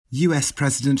US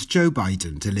President Joe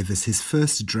Biden delivers his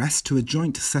first address to a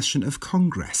joint session of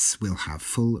Congress. We'll have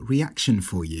full reaction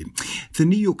for you. The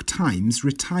New York Times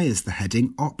retires the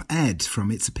heading Op-Ed from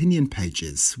its opinion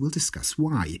pages. We'll discuss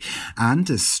why. And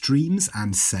as streams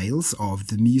and sales of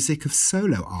the music of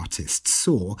solo artists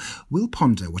soar, we'll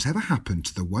ponder whatever happened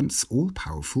to the once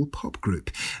all-powerful pop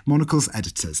group. Monocle's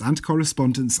editors and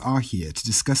correspondents are here to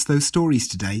discuss those stories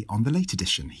today on The Late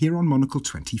Edition, here on Monocle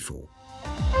 24.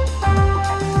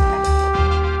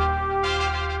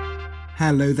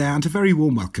 Hello there, and a very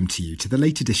warm welcome to you to The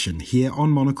Late Edition here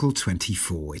on Monocle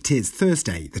 24. It is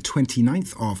Thursday, the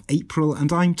 29th of April,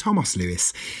 and I'm Thomas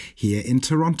Lewis here in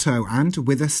Toronto. And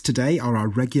with us today are our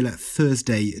regular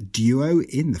Thursday duo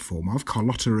in the form of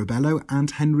Carlotta Ribello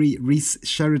and Henry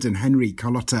Rees-Sheridan. Henry,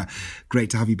 Carlotta, great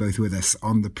to have you both with us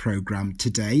on the programme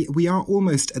today. We are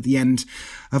almost at the end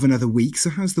of another week,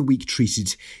 so how's the week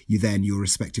treated you there in your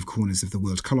respective corners of the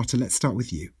world? Carlotta, let's start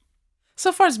with you.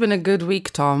 So far, it's been a good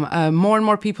week, Tom. More and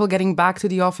more people getting back to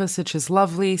the office, which is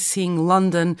lovely. Seeing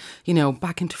London,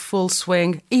 back into full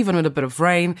swing, even with a bit of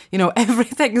rain.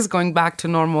 Everything is going back to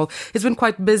normal. It's been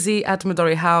quite busy at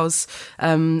Midori House,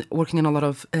 working on a lot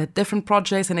of different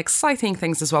projects and exciting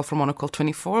things as well from Monocle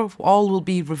 24. All will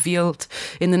be revealed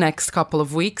in the next couple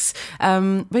of weeks.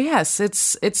 But yes,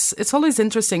 it's always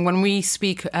interesting when we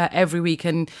speak every week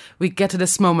and we get to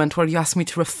this moment where you ask me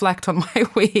to reflect on my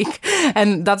week.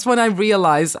 And that's when I realize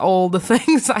all the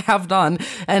things I have done,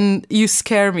 and you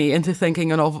scare me into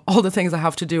thinking of all the things I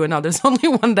have to do, and now there's only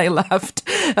one day left.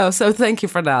 So thank you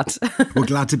for that. We're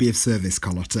glad to be of service,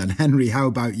 Carlotta. And Henry, how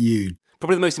about you?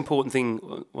 Probably the most important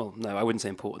thing, well, no, I wouldn't say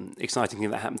important, exciting thing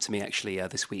that happened to me actually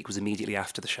this week was immediately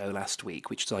after the show last week,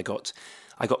 which is I got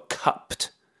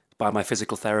cupped by my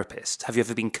physical therapist. Have you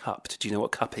ever been cupped? Do you know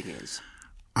what cupping is?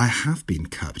 I have been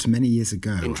cupped many years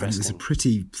ago. Interesting. And it was a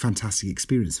pretty fantastic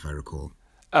experience, if I recall.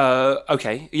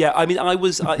 Okay. Yeah. I mean,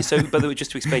 so, by the way,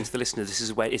 just to explain to the listener, this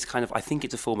is where it's kind of, I think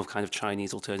it's a form of kind of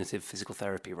Chinese alternative physical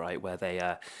therapy, right? Where they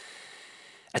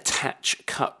attach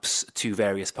cups to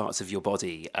various parts of your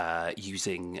body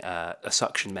using a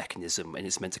suction mechanism, and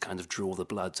it's meant to kind of draw the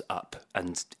blood up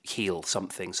and heal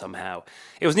something somehow.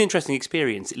 It was an interesting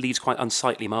experience. It leaves quite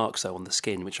unsightly marks, though, on the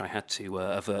skin, which I had to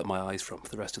avert my eyes from for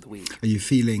the rest of the week. Are you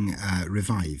feeling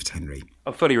revived, Henry?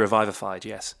 I'm fully revivified,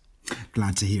 yes.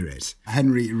 Glad to hear it.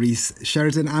 Henry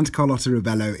Rees-Sheridan and Carlotta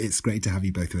Ribello, it's great to have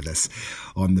you both with us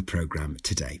on the programme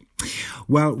today.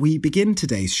 Well, we begin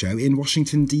today's show in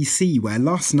Washington, D.C., where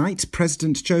last night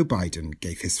President Joe Biden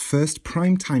gave his first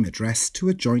primetime address to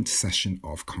a joint session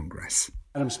of Congress.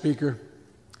 Madam Speaker,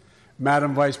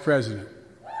 Madam Vice President,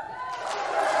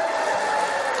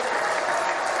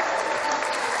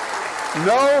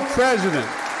 no president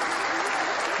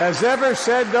has ever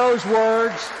said those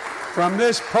words from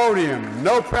this podium.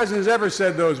 No president has ever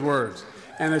said those words,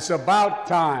 and it's about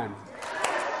time.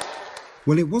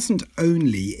 Well, it wasn't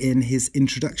only in his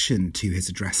introduction to his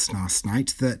address last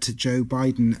night that Joe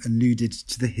Biden alluded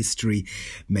to the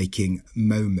history-making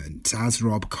moment. As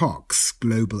Rob Cox,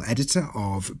 global editor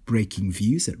of Breaking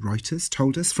Views at Reuters,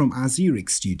 told us from our Zurich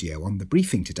studio on the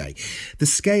briefing today, the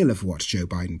scale of what Joe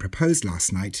Biden proposed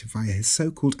last night via his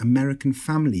so-called American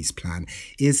Families Plan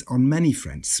is on many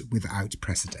fronts without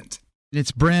precedent.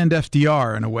 It's brand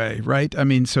FDR in a way, right? I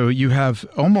mean, so you have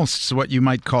almost what you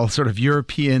might call sort of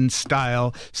European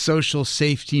style social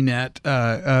safety net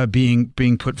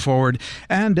being put forward,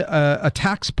 and a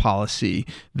tax policy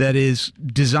that is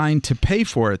designed to pay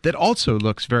for it that also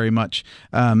looks very much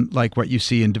like what you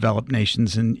see in developed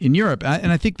nations in Europe.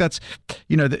 And I think that's,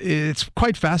 it's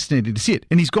quite fascinating to see it.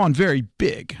 And he's gone very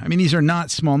big. I mean, these are not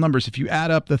small numbers. If you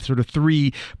add up the sort of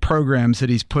three programs that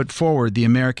he's put forward, the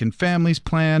American Families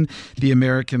Plan, the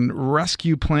American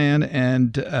Rescue Plan,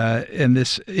 and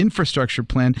this infrastructure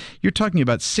plan, you're talking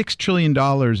about $6 trillion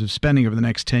of spending over the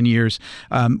next 10 years,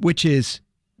 which is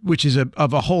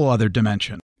of a whole other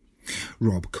dimension.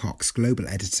 Rob Cox, global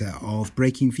editor of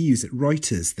Breaking Views at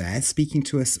Reuters there, speaking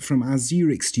to us from our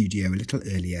Zurich studio a little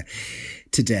earlier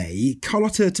today.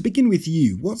 Carlotta, to begin with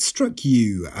you, what struck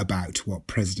you about what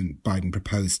President Biden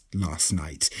proposed last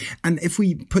night? And if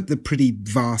we put the pretty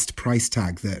vast price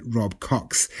tag that Rob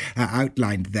Cox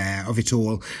outlined there of it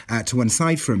all to one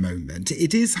side for a moment,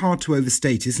 it is hard to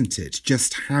overstate, isn't it,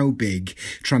 just how big,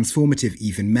 transformative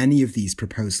even many of these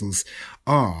proposals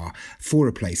are for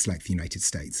a place like the United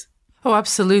States. Oh,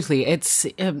 absolutely. It's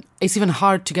even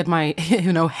hard to get my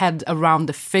head around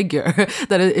the figure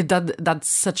that's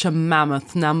such a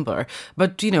mammoth number.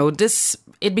 But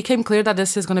it became clear that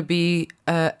this is going to be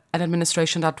an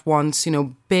administration that wants,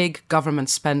 big government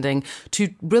spending to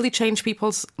really change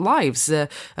people's lives. There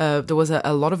was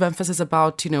a lot of emphasis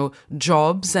about,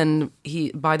 jobs, and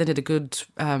Biden did a good,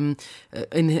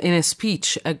 in his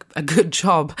speech, a good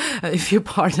job, if you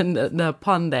pardon the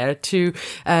pun there, to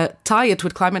tie it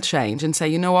with climate change and say,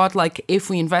 you know what, like if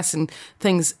we invest in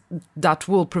things that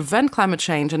will prevent climate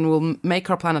change and will make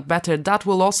our planet better, that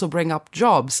will also bring up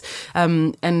jobs,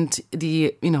 and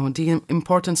the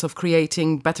importance of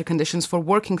creating better conditions for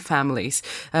working families.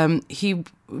 He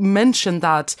mentioned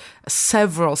that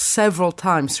several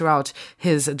times throughout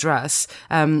his address.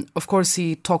 Of course,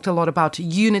 he talked a lot about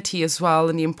unity as well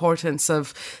and the importance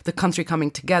of the country coming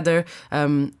together.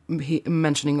 He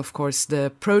mentioning, of course,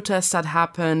 the protests that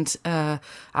happened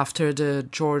after the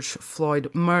George Floyd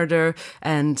murder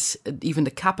and even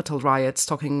the Capitol riots,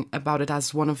 talking about it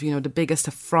as one of the biggest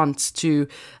affronts to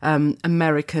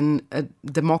American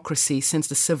democracy since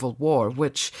the Civil War,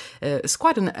 which is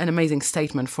quite an amazing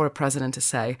statement for a president to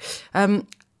say.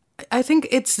 I think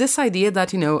it's this idea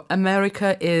that,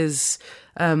 America is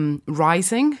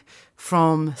rising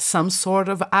from some sort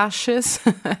of ashes,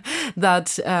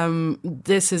 that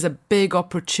this is a big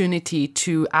opportunity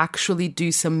to actually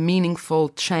do some meaningful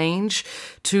change,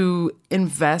 to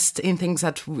invest in things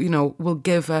that, will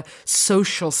give a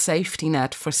social safety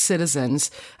net for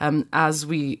citizens. As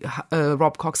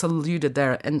Rob Cox alluded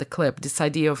there in the clip, this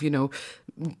idea of,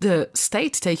 the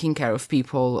state taking care of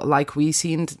people like we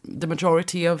see in the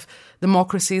majority of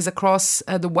democracies across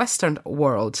the Western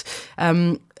world.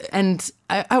 And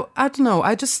I don't know,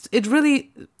 it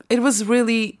was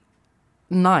really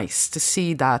nice to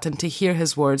see that and to hear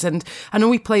his words. And I know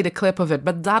we played a clip of it,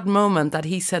 but that moment that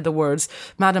he said the words,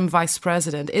 Madam Vice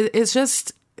President, it's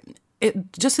just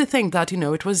to think that,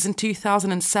 it was in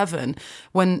 2007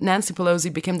 when Nancy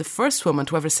Pelosi became the first woman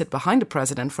to ever sit behind the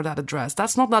president for that address.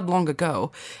 That's not that long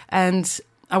ago. And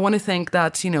I want to think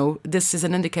that, this is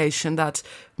an indication that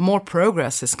more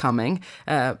progress is coming,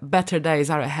 better days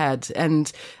are ahead.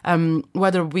 And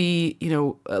whether we,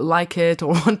 like it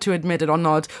or want to admit it or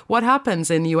not, what happens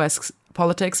in US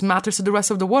politics matters to the rest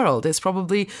of the world. It's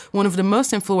probably one of the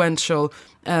most influential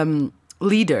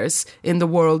leaders in the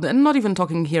world, and not even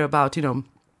talking here about,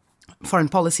 foreign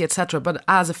policy, etc., but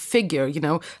as a figure,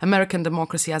 American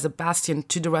democracy as a bastion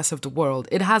to the rest of the world.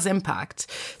 It has impact.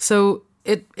 So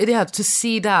to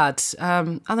see that,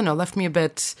 I don't know, left me a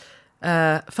bit.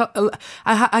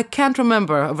 I can't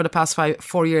remember over the past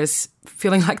 4 years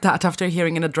feeling like that after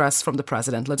hearing an address from the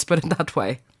president. Let's put it that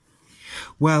way.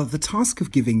 Well, the task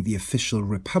of giving the official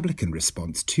Republican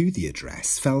response to the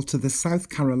address fell to the South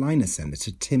Carolina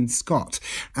Senator Tim Scott.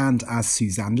 And as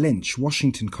Suzanne Lynch,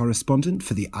 Washington correspondent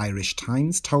for the Irish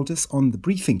Times, told us on the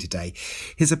briefing today,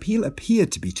 his appeal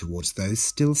appeared to be towards those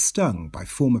still stung by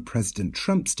former President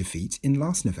Trump's defeat in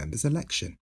last November's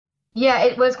election. Yeah,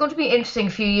 it was going to be an interesting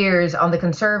few years on the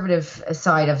conservative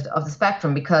side of the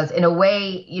spectrum, because in a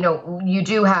way, you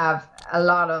do have a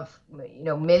lot of,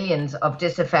 millions of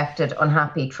disaffected,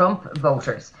 unhappy Trump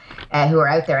voters who are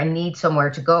out there and need somewhere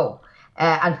to go.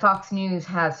 And Fox News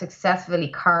has successfully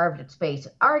carved its space,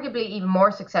 arguably even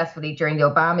more successfully during the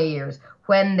Obama years,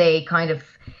 when they kind of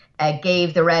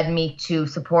gave the red meat to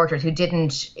supporters who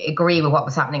didn't agree with what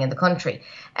was happening in the country.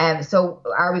 So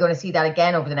are we going to see that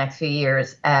again over the next few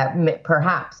years?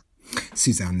 Perhaps.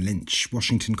 Suzanne Lynch,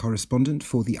 Washington correspondent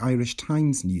for the Irish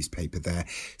Times newspaper there,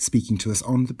 speaking to us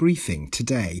on the briefing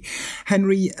today.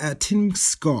 Henry, Tim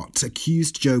Scott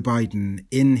accused Joe Biden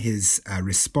in his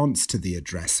response to the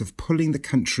address of pulling the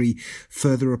country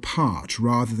further apart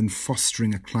rather than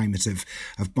fostering a climate of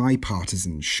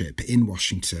bipartisanship in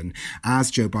Washington,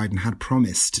 as Joe Biden had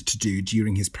promised to do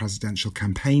during his presidential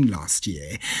campaign last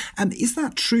year. Is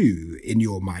that true in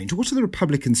your mind? What are the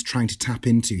Republicans trying to tap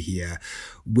into here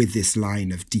with this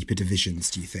line of deeper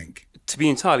divisions, do you think? To be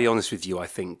entirely honest with you, I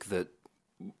think that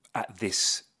at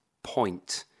this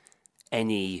point,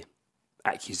 any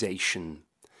accusation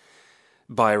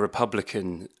by a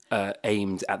Republican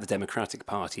aimed at the Democratic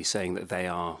Party saying that they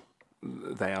are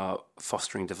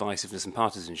fostering divisiveness and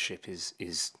partisanship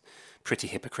is pretty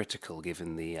hypocritical,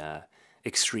 given the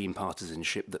extreme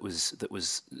partisanship that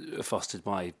was fostered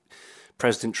by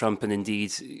President Trump and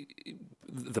indeed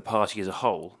the party as a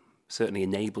whole. Certainly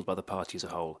enabled by the party as a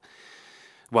whole,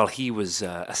 while he was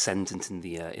ascendant in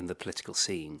the political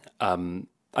scene.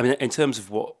 In terms of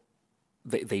what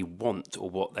they want or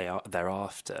what they're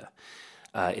after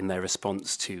in their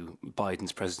response to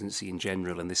Biden's presidency in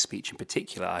general and this speech in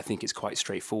particular, I think it's quite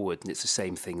straightforward, and it's the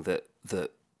same thing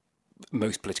that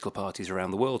most political parties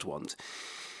around the world want.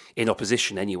 In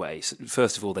opposition, anyway. So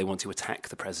first of all, they want to attack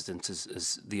the president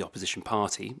as the opposition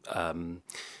party.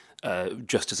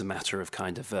 just as a matter of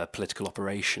kind of political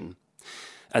operation.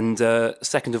 And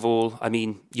second of all, I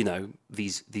mean,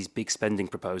 these big spending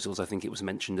proposals. I think it was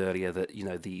mentioned earlier that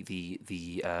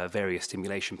the various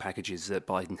stimulation packages that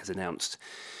Biden has announced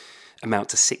amount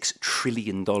to $6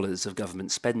 trillion of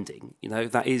government spending.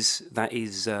 That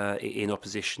is in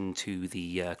opposition to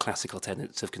the classical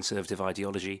tenets of conservative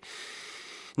ideology,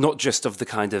 not just of the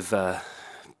kind of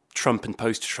Trump and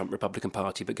post-Trump Republican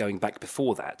Party, but going back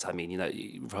before that. I mean,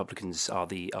 Republicans are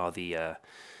the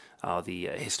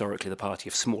historically the party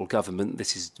of small government.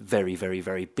 This is very, very,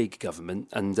 very big government,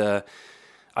 and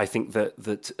I think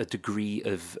that a degree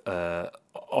of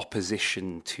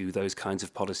opposition to those kinds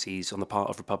of policies on the part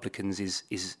of Republicans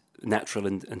is natural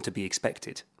and to be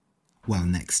expected. Well,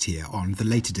 next here on The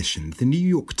Late Edition, the New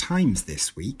York Times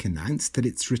this week announced that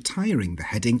it's retiring the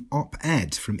heading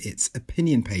op-ed from its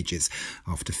opinion pages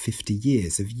after 50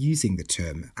 years of using the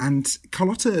term. And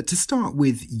Carlotta, to start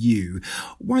with you,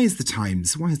 why has the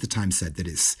Times said that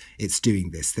it's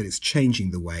doing this, that it's changing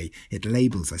the way it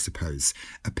labels, I suppose,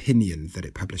 opinion that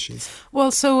it publishes? Well,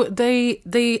 so they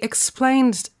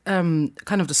explained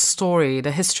kind of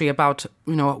the history about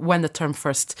when the term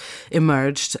first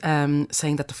emerged,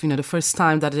 saying that the first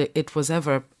time that it was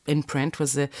ever in print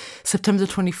was September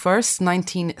 21st,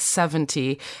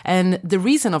 1970. And the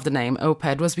reason of the name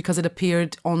op-ed was because it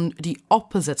appeared on the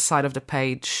opposite side of the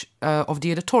page of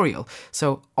the editorial.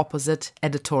 So opposite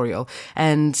editorial.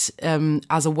 And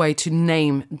as a way to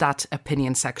name that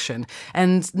opinion section.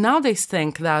 And nowadays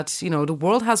think that, the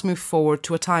world has moved forward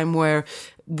to a time where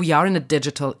we are in a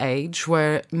digital age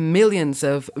where millions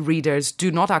of readers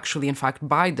do not actually, in fact,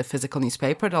 buy the physical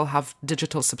newspaper. They'll have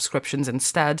digital subscriptions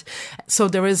instead. So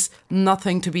there is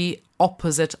nothing to be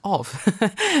opposite of.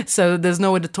 So there's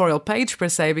no editorial page per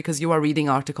se because you are reading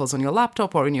articles on your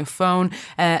laptop or in your phone,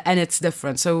 and it's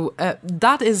different. So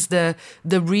that is the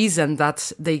reason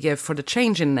that they give for the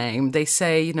change in name. They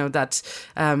say, that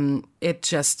it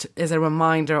just is a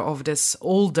reminder of this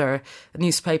older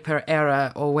newspaper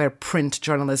era or where print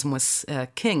journalism was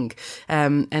king,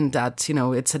 and that,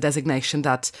 it's a designation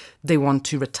that they want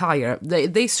to retire.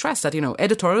 They stress that,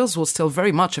 editorials will still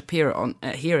very much appear on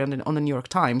here on the New York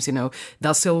Times,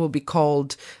 they'll still will be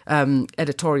called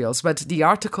editorials. But the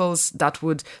articles that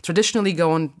would traditionally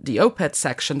go on the op-ed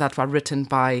section that were written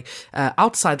by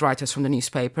outside writers from the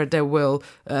newspaper, they will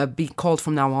be called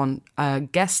from now on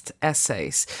guest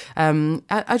essays.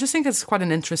 I just think it's quite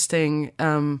an interesting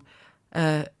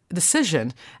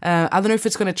decision. I don't know if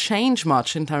it's going to change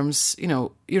much in terms,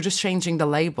 you're just changing the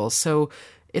label. So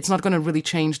it's not going to really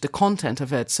change the content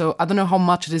of it. So I don't know how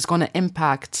much it is going to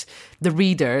impact the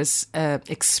reader's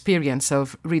experience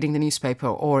of reading the newspaper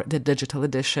or the digital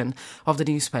edition of the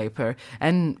newspaper.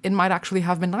 And it might actually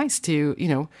have been nice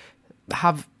to,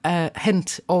 have a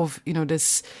hint of,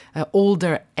 this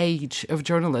older age of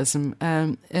journalism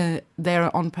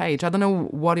there on page. I don't know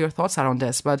what your thoughts are on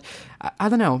this, but I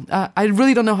don't know. I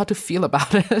really don't know how to feel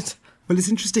about it. Well, it's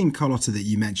interesting, Carlotta, that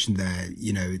you mentioned there,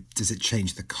 does it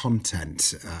change the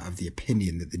content of the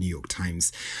opinion that the New York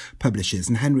Times publishes?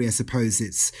 And Henry, I suppose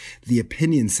it's the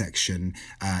opinion section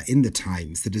in the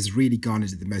Times that has really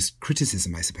garnered the most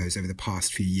criticism, I suppose, over the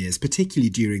past few years, particularly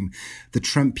during the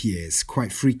Trump years,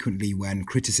 quite frequently when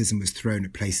criticism was thrown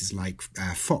at places like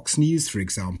Fox News, for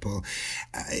example.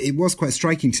 It was quite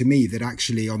striking to me that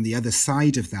actually on the other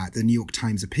side of that, the New York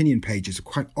Times opinion pages are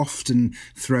quite often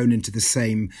thrown into the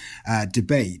same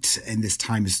debate in this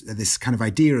Times, this kind of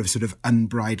idea of sort of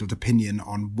unbridled opinion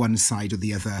on one side or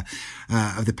the other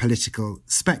of the political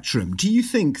spectrum. Do you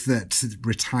think that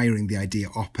retiring the idea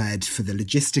op-ed for the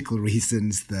logistical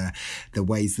reasons, the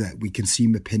ways that we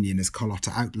consume opinion, as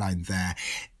Carlotta outlined there,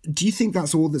 do you think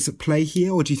that's all that's at play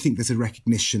here, or do you think there's a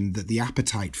recognition that the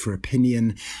appetite for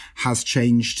opinion has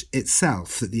changed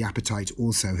itself, that the appetite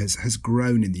also has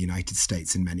grown in the United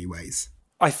States in many ways?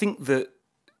 I think that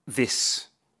this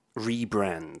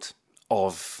rebrand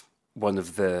of one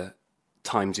of the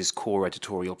Times' core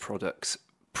editorial products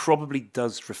probably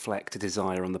does reflect a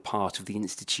desire on the part of the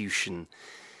institution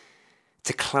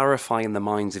to clarify in the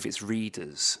minds of its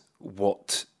readers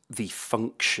what the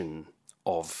function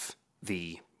of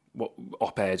the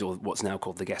op-ed, or what's now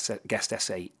called the guest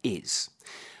essay, is.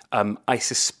 I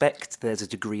suspect there's a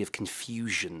degree of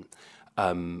confusion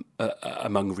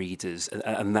among readers,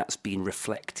 and that's been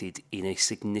reflected in a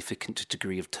significant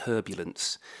degree of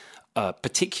turbulence,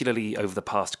 particularly over the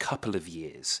past couple of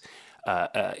years,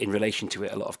 in relation to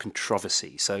it, a lot of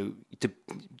controversy. So to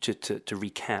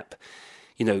recap,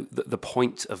 the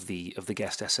point of the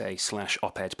guest essay /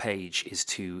 op-ed page is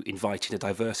to invite in a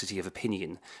diversity of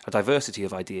opinion, a diversity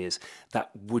of ideas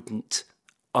that wouldn't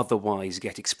otherwise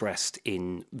get expressed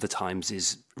in the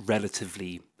Times'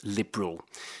 relatively liberal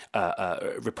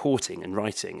reporting and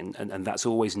writing, and that's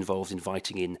always involved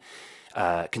inviting in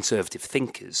conservative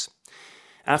thinkers.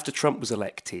 After Trump was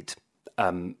elected,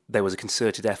 there was a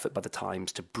concerted effort by the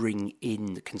Times to bring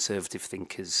in conservative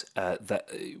thinkers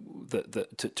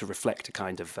to reflect a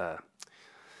kind of,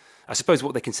 I suppose,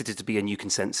 what they considered to be a new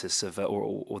consensus of,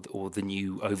 or the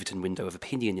new Overton window of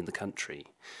opinion in the country.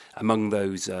 Among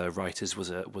those writers was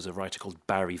a writer called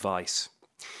Bari Weiss,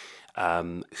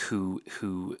 who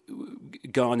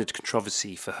garnered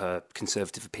controversy for her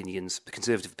conservative opinions, the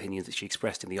conservative opinions that she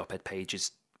expressed in the op-ed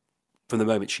pages from the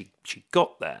moment she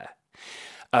got there.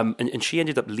 And she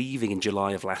ended up leaving in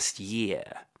July of last year,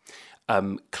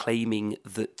 claiming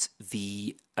that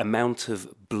the amount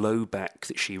of blowback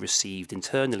that she received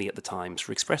internally at the Times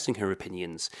for expressing her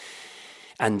opinions,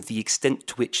 and the extent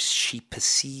to which she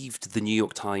perceived the New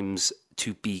York Times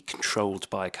to be controlled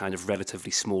by a kind of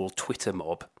relatively small Twitter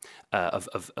mob of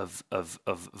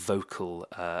vocal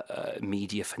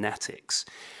media fanatics,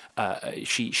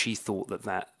 she thought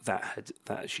that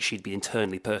she'd been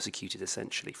internally persecuted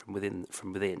essentially from within.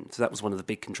 So that was one of the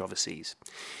big controversies.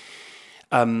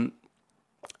 And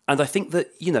I think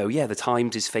that, the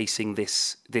Times is facing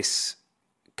this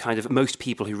kind of, most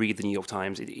people who read the New York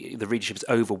Times, the readership is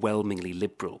overwhelmingly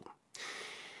liberal.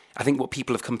 I think what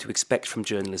people have come to expect from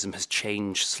journalism has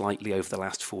changed slightly over the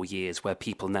last 4 years, where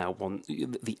people now want,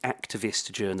 the activist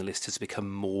journalist has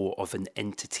become more of an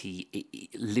entity.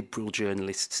 Liberal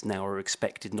journalists now are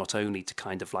expected not only to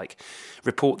kind of like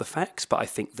report the facts, but I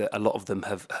think that a lot of them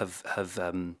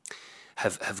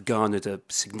have garnered a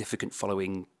significant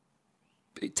following,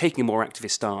 taking a more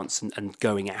activist stance and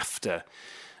going after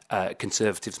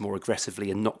conservatives more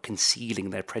aggressively and not concealing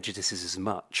their prejudices as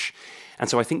much. And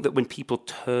so I think that when people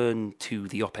turn to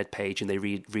the op-ed page and they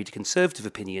read a conservative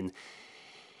opinion,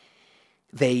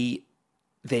 they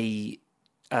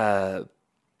are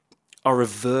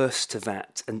averse to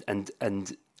that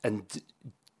and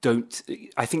don't.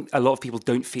 I think a lot of people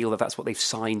don't feel that that's what they've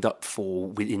signed up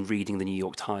for in reading the New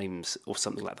York Times or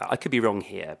something like that. I could be wrong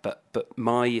here, but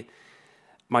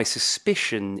my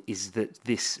suspicion is that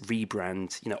this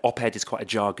rebrand, op-ed is quite a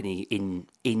jargony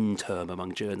in term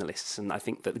among journalists, and I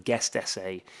think that the guest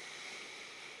essay,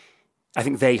 I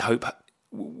think they hope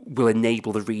will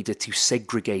enable the reader to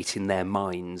segregate in their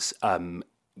minds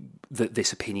that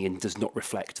this opinion does not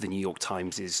reflect the New York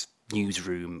Times'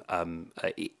 newsroom.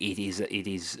 It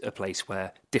is a place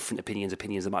where different opinions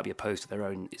that might be opposed to their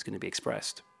own is going to be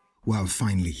expressed. Well,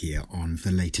 finally here on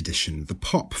The Late Edition, the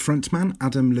pop frontman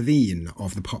Adam Levine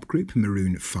of the pop group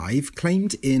Maroon 5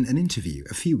 claimed in an interview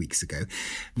a few weeks ago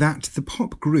that the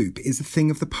pop group is a thing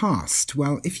of the past.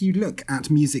 Well, if you look at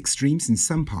music streams in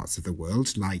some parts of the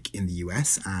world, like in the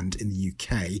US and in the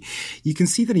UK, you can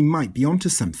see that he might be onto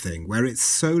something, where it's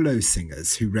solo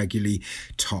singers who regularly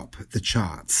top the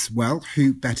charts. Well,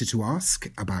 who better to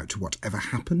ask about whatever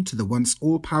happened to the once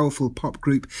all-powerful pop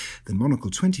group than Monocle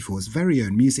 24's very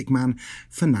own music man,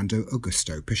 Fernando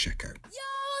Augusto Pacheco.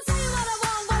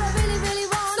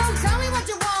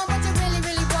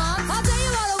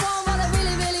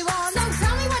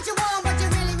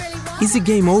 Is the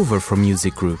game over for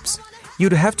music groups?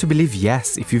 You'd have to believe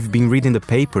yes if you've been reading the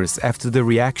papers after the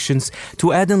reactions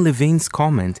to Adam Levine's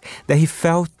comment that he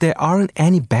felt there aren't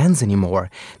any bands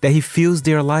anymore, that he feels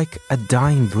they're like a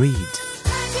dying breed.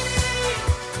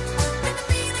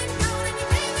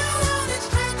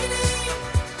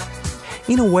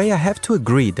 In a way, I have to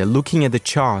agree that looking at the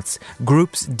charts,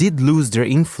 groups did lose their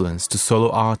influence to solo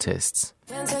artists.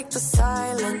 Can't take the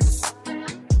silence.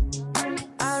 I'd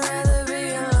rather be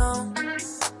alone.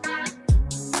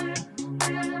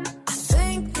 I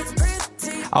think it's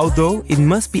pretty. Although it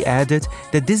must be added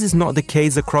that this is not the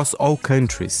case across all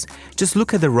countries. Just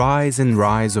look at the rise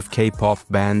of K-pop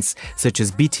bands such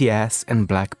as BTS and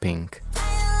Blackpink.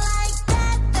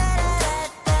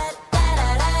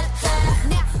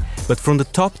 But from the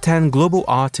top 10 global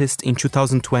artists in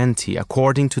 2020,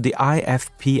 according to the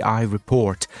IFPI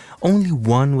report, only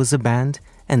one was a band,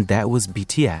 and that was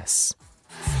BTS.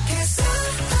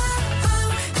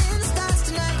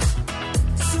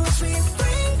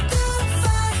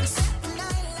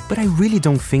 But I really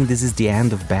don't think this is the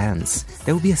end of bands.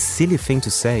 That would be a silly thing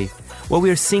to say. What we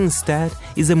are seeing instead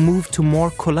is a move to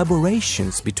more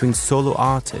collaborations between solo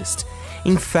artists.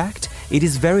 In fact, it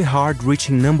is very hard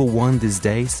reaching number one these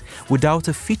days without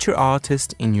a feature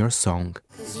artist in your song.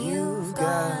 'Cause you've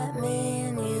got me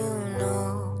and you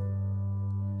know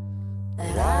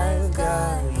that I've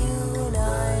got you and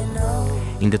I know.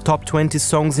 In the top 20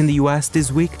 songs in the US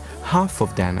this week, half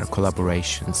of them are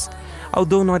collaborations.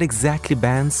 Although not exactly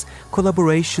bands,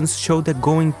 collaborations show that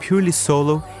going purely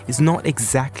solo is not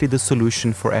exactly the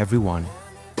solution for everyone.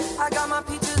 I got my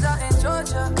peaches out in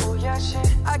Georgia. Oh yeah,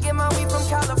 shit. I get my weed from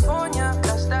California.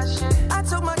 That's that shit. I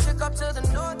took my chick up to the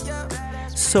north, yeah.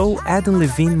 So Adam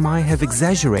Levine might have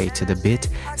exaggerated a bit,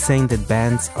 saying that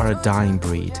bands are a dying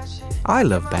breed. I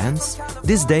love bands.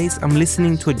 These days I'm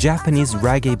listening to a Japanese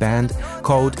reggae band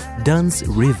called Duns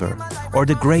River, or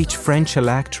the great French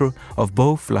electro of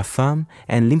both La Femme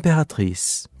and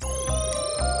L'Impératrice.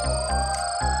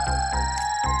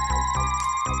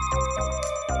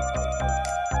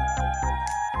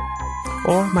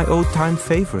 Or my old-time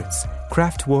favorites,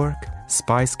 Kraftwerk,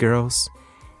 Spice Girls,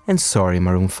 and sorry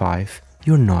Maroon 5,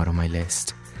 you're not on my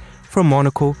list. From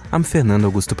Monaco, I'm Fernando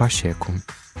Augusto Pacheco.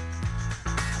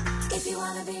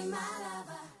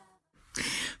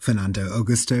 Fernando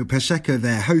Augusto Pacheco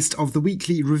there, host of the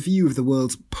weekly review of the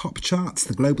world's pop charts,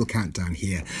 the global countdown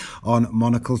here on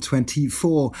Monocle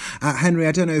 24. Henry,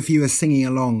 I don't know if you were singing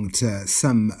along to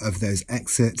some of those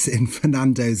excerpts in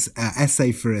Fernando's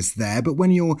essay for us there, but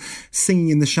when you're singing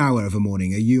in the shower of a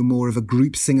morning, are you more of a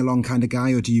group sing-along kind of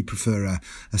guy, or do you prefer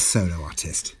a solo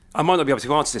artist? I might not be able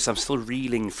to answer this. I'm still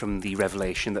reeling from the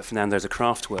revelation that Fernando's a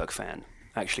Kraftwerk fan.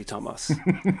 Actually, Thomas,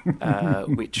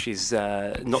 which is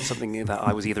not something that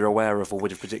I was either aware of or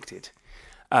would have predicted.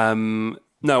 No,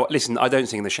 listen, I don't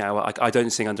sing in the shower. I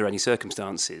don't sing under any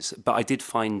circumstances. But I did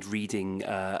find reading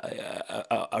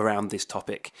around this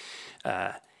topic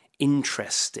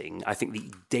interesting. I think the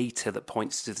data that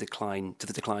points to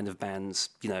the decline of bands,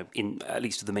 in at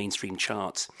least to the mainstream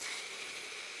charts,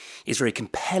 is very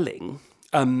compelling.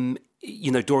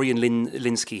 Dorian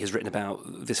Lynskey has written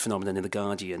about this phenomenon in The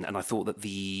Guardian, and I thought that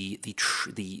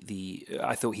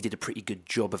I thought he did a pretty good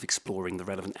job of exploring the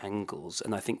relevant angles.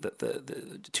 And I think that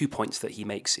the 2 points that he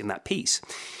makes in that piece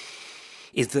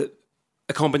is that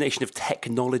a combination of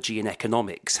technology and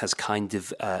economics has kind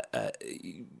of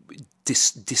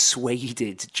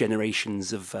dissuaded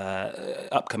generations of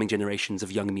upcoming generations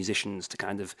of young musicians to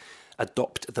kind of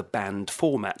adopt the band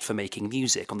format for making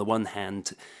music. On the one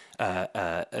hand,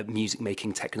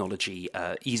 music-making technology,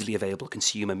 easily available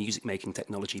consumer music-making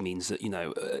technology means that,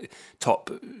 top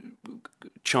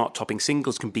chart-topping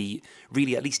singles can be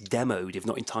really at least demoed, if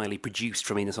not entirely produced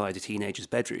from inside a teenager's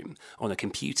bedroom on a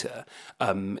computer.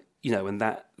 And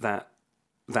that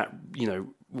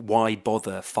why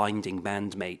bother finding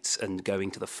bandmates and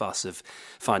going to the fuss of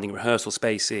finding rehearsal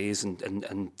spaces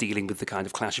and dealing with the kind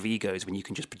of clash of egos when you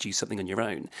can just produce something on your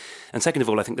own? And second of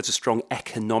all, I think there's a strong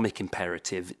economic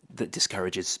imperative that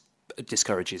discourages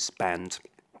band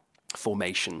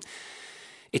formation.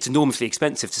 It's enormously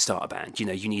expensive to start a band. You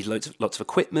need lots of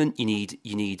equipment. You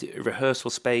need rehearsal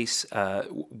space.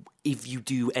 If you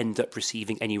do end up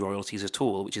receiving any royalties at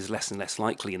all, which is less and less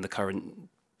likely in the current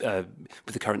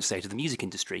with the current state of the music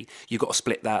industry, you've got to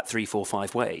split that 3, 4,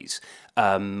 5 ways.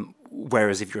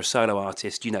 Whereas if you're a solo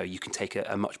artist, you can take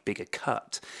a much bigger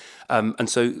cut. And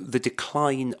so the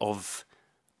decline of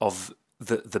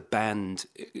the band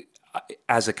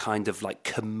as a kind of like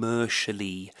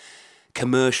commercially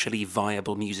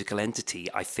viable musical entity,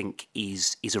 I think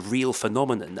is a real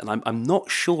phenomenon, and I'm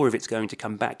not sure if it's going to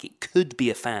come back. It could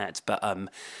be a fad, but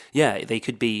they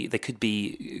could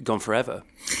be gone forever.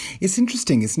 It's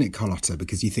interesting, isn't it, Carlotta?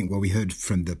 Because you think, well, we heard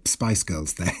from the Spice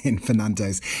Girls there in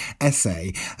Fernando's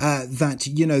essay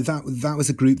that was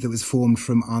a group that was formed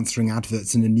from answering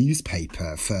adverts in a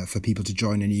newspaper for people to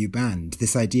join a new band.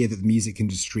 This idea that the music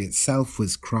industry itself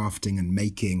was crafting and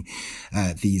making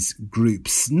these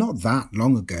groups not that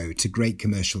long ago to great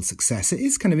commercial success. It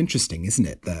is kind of interesting, isn't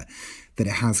it, that it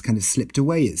has kind of slipped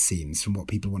away, it seems, from what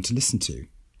people want to listen to.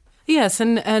 Yes,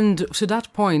 and to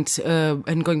that point,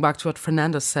 and going back to what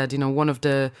Fernando said, one of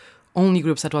the only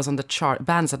groups that was on the chart,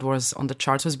 bands that was on the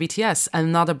charts, was BTS,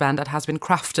 another band that has been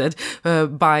crafted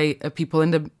by people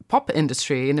in the pop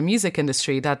industry, in the music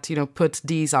industry, that put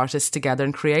these artists together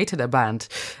and created a band.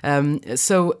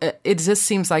 So it just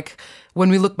seems like when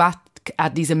we look back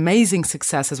at these amazing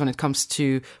successes when it comes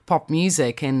to pop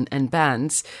music and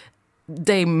bands,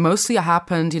 they mostly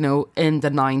happened, in the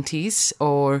 90s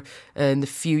or in the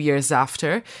few years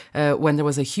after, when there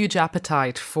was a huge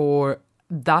appetite for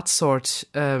that sort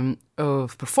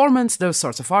of performance, those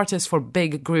sorts of artists, for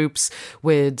big groups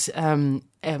with,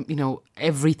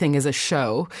 everything is a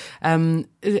show. And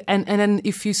then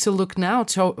if you still look now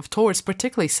towards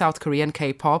particularly South Korean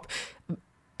K-pop,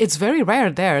 it's very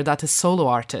rare there that a solo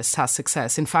artist has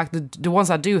success. In fact, the ones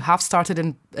that do have started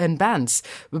in bands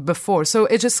before. So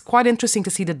it's just quite interesting to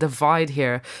see the divide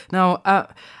here. Now,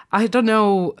 I don't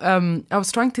know. I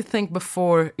was trying to think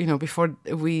before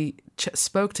we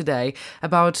spoke today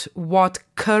about what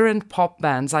current pop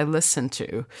bands I listen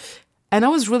to. And I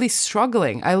was really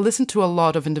struggling. I listen to a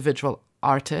lot of individual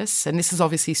artists, and this is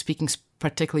obviously speaking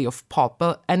particularly of pop,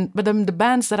 but the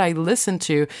bands that I listen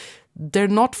to, they're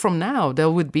not from now. There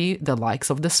would be the likes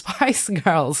of the Spice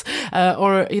Girls,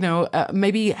 or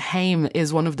maybe Haim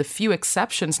is one of the few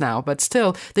exceptions now, but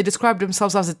still they describe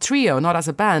themselves as a trio, not as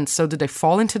a band. So do they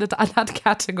fall into that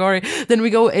category? Then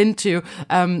we go into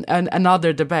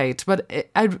another debate. But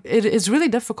it is really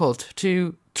difficult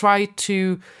to try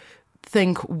to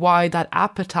think why that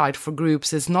appetite for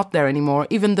groups is not there anymore,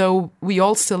 even though we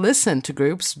all still listen to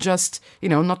groups, just,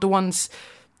 not the ones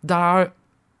that are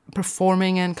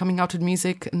performing and coming out with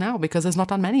music now, because there's not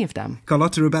that many of them.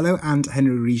 Carlotta Ribello and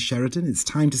Henry Rees Sheridan, it's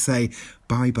time to say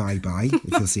bye,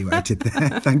 if you'll see what I did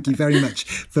there. Thank you very much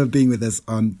for being with us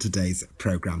on today's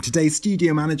programme. Today's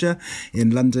studio manager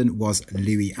in London was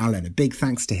Louis Allen. A big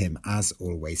thanks to him, as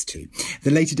always, too.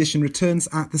 The late edition returns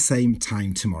at the same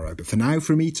time tomorrow. But for now,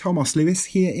 from me, Thomas Lewis,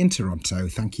 here in Toronto,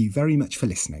 thank you very much for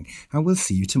listening, and we'll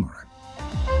see you tomorrow.